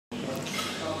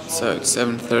So it's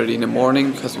 7:30 in the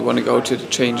morning because we want to go to the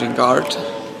changing guard.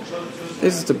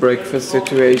 This is the breakfast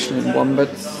situation in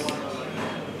Wombats.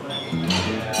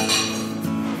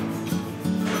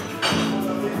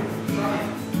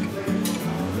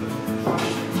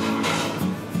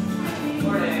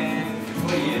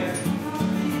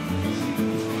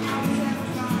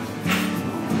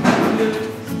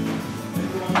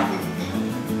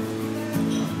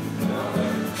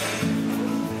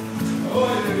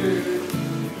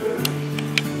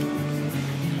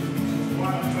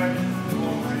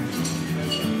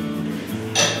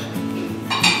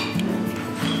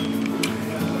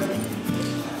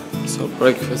 So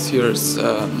breakfast here is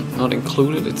not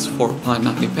included, it's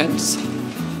 £4.90,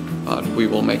 but we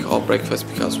will make our breakfast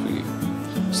because we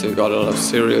still got a lot of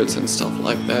cereals and stuff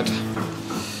like that.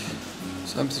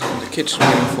 So I'm sitting in the kitchen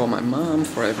waiting for my mom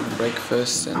for having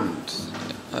breakfast, and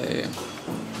I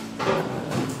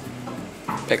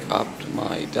back up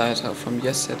my data from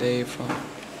yesterday, from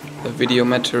the video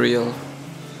material.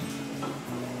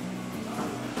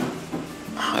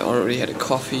 I already had a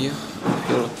coffee, I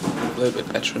feel a little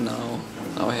bit better now.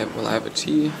 Now will have a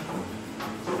tea.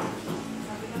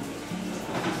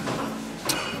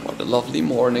 What a lovely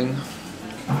morning.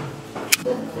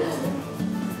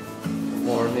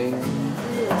 Morning.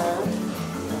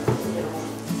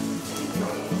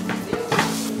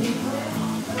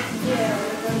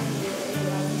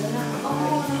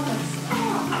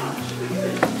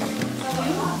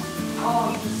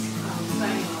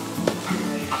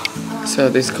 So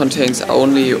this contains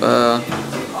only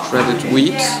shredded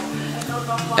wheat,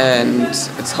 and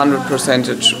it's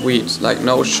 100% wheat, like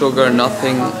no sugar,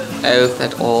 nothing else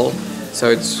at all. So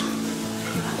it's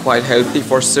quite healthy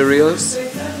for cereals.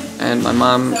 And my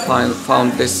mom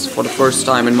found this for the first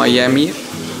time in Miami,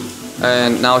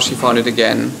 and now she found it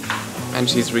again, and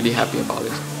she's really happy about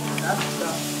it.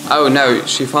 Oh no,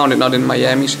 she found it not in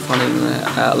Miami, she found it in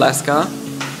Alaska.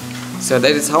 So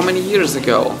that is how many years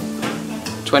ago?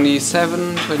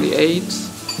 27, 28?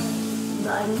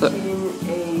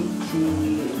 1982.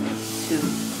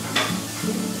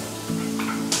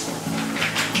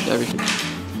 Yeah,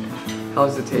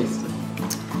 how's it taste?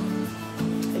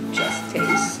 It just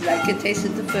tastes like it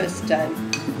tasted the first time.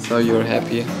 So you're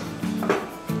happy.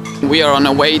 We are on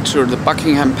our way to the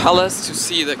Buckingham Palace to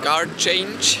see the guard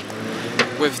change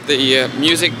with the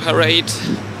music parade.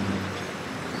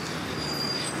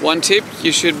 One tip,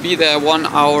 you should be there 1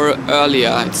 hour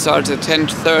earlier. It starts at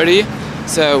 10:30,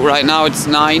 so right now it's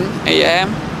 9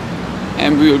 AM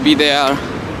and we will be there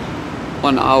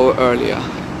 1 hour earlier.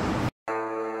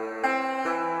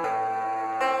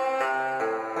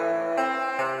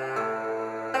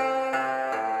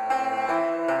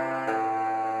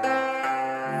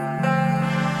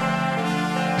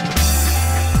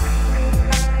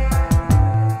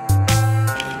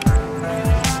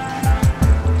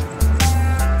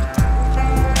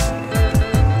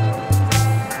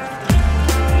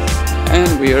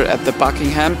 We are at the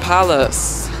Buckingham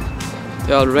Palace.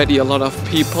 There are already a lot of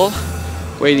people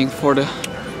waiting for the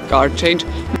guard change.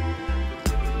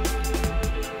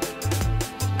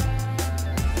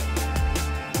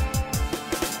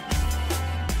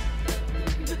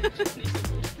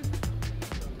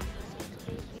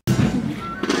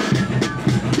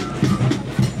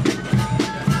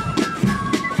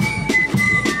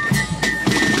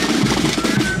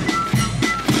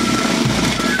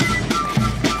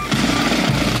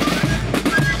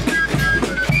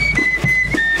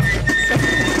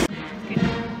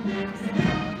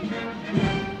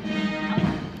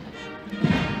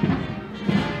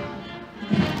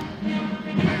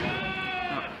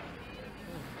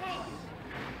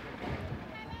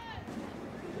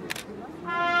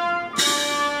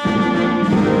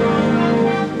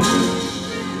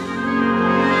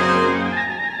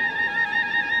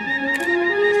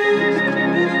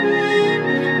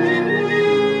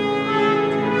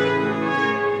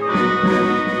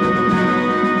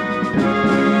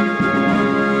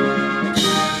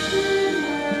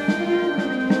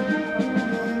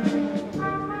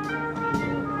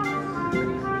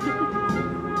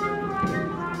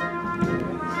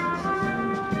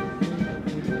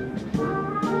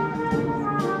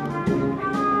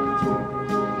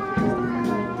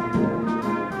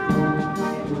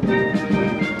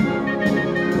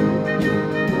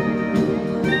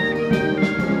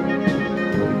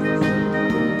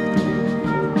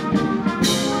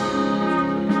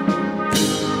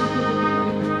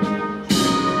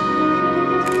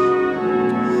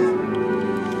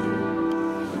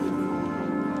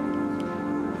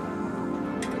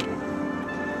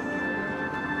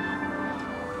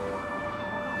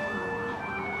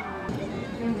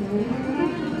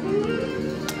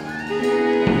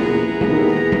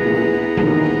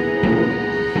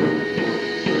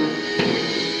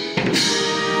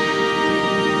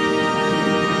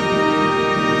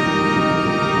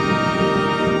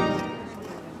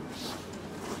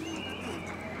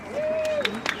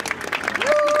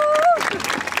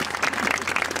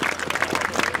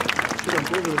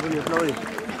 sorry.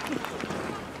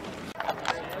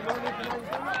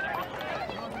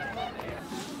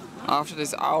 After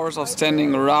these hours of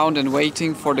standing around and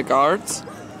waiting for the guards,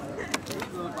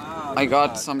 I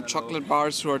got some chocolate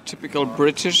bars who are typical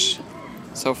British.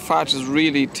 So fudge is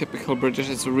really typical British.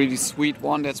 It's a really sweet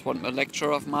one. That's what a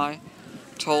lecturer of mine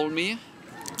told me.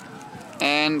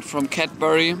 And from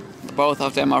Cadbury, both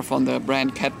of them are from the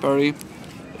brand Cadbury,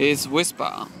 is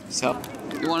Whisper. So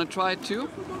you want to try it too?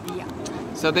 Yeah.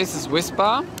 So this is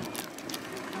Whisper.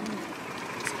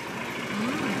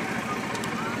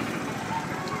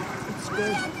 It's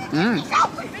good.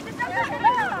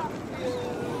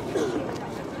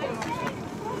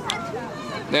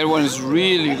 That one is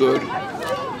really good.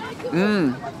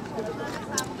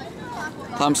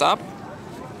 Thumbs up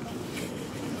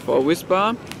for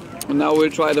Whisper. And now we'll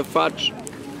try the fudge.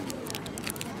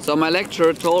 So my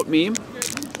lecturer told me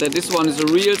that this one is a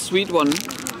real sweet one,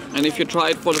 and if you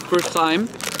try it for the first time,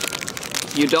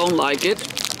 you don't like it,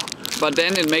 but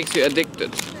then it makes you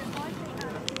addicted.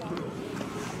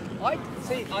 I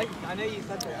know you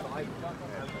said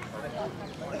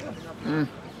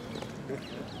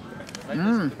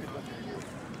that.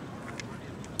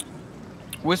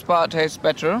 Whisper tastes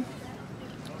better,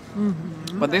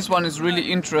 but this one is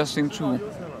really interesting too.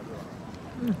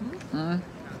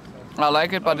 I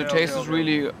like it, but the taste is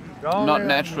really not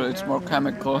natural, it's more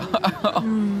chemical.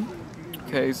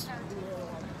 Case.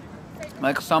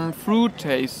 Like some fruit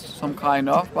taste, some kind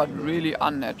of, but really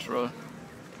unnatural.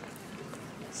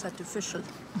 It's artificial.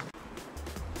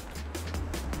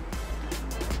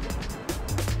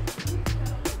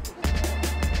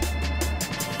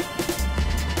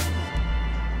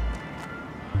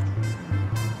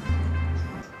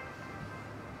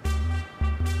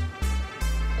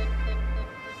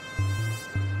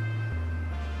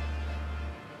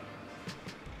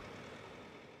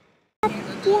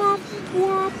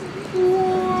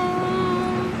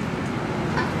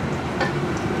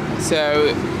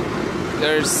 So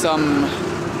there's some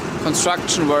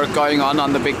construction work going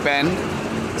on the Big Ben,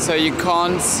 so you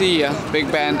can't see Big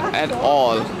Ben at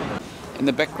all. In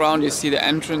the background you see the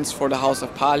entrance for the House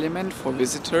of Parliament for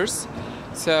visitors.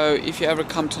 So if you ever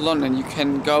come to London, you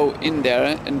can go in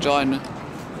there and join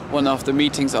one of the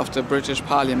meetings of the British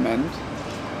Parliament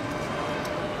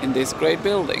in this great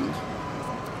building.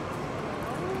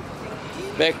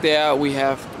 Back there we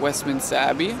have Westminster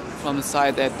Abbey from the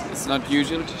side that it's not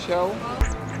usual to show.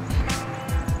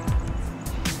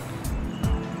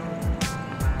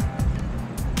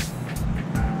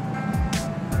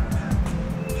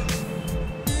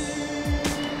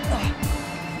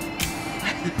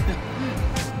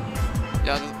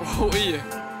 Ja, das, oh je.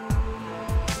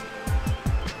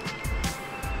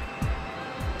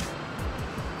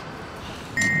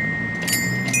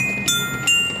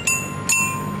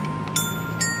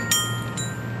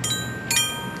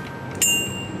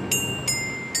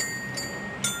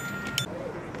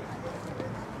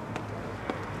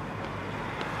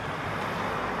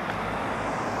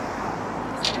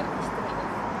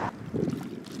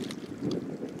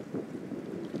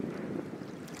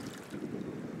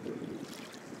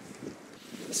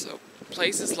 So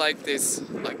places like this,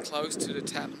 like close to the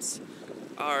Thames,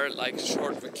 are like a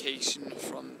short vacation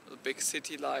from the big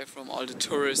city life, from all the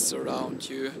tourists around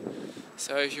you.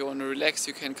 So if you want to relax,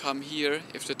 you can come here.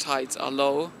 If the tides are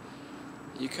low,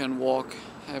 you can walk,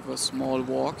 have a small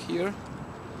walk here.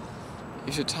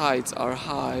 If the tides are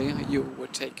high, you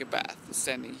would take a bath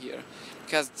standing here,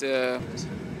 because the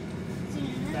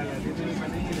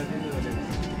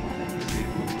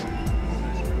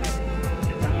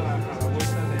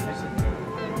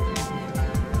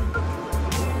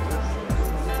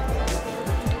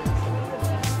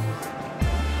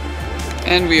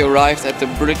and we arrived at the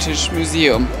British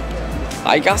Museum.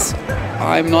 I guess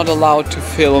I'm not allowed to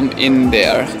film in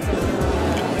there.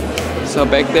 So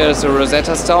back there is a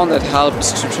Rosetta Stone that helped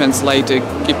to translate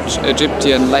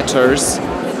Egyptian letters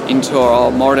into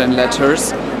our modern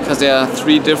letters, because there are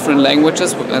 3 different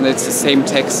languages and it's the same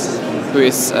text who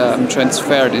is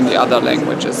transferred in the other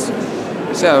languages.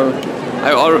 So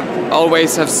I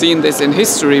always have seen this in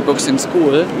history books in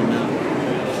school,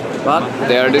 but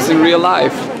there it is in real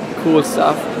life. Cool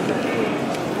stuff.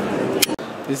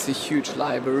 This is a huge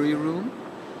library room,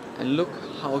 and look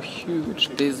how huge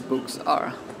these books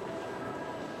are.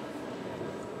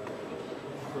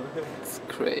 It's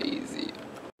crazy.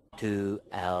 2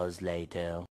 hours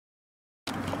later.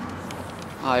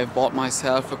 I bought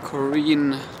myself a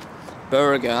Korean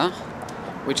burger,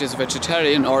 which is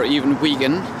vegetarian or even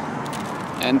vegan,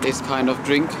 and this kind of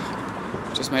drink,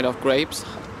 which is made of grapes.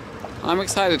 I'm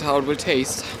excited how it will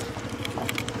taste.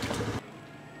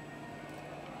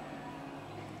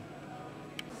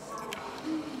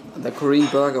 The Korean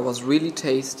burger was really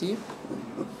tasty,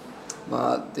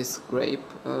 but this grape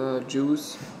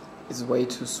juice is way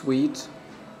too sweet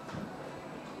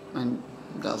and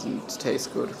doesn't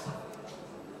taste good.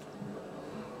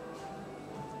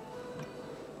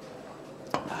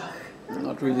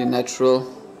 Not really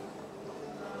natural.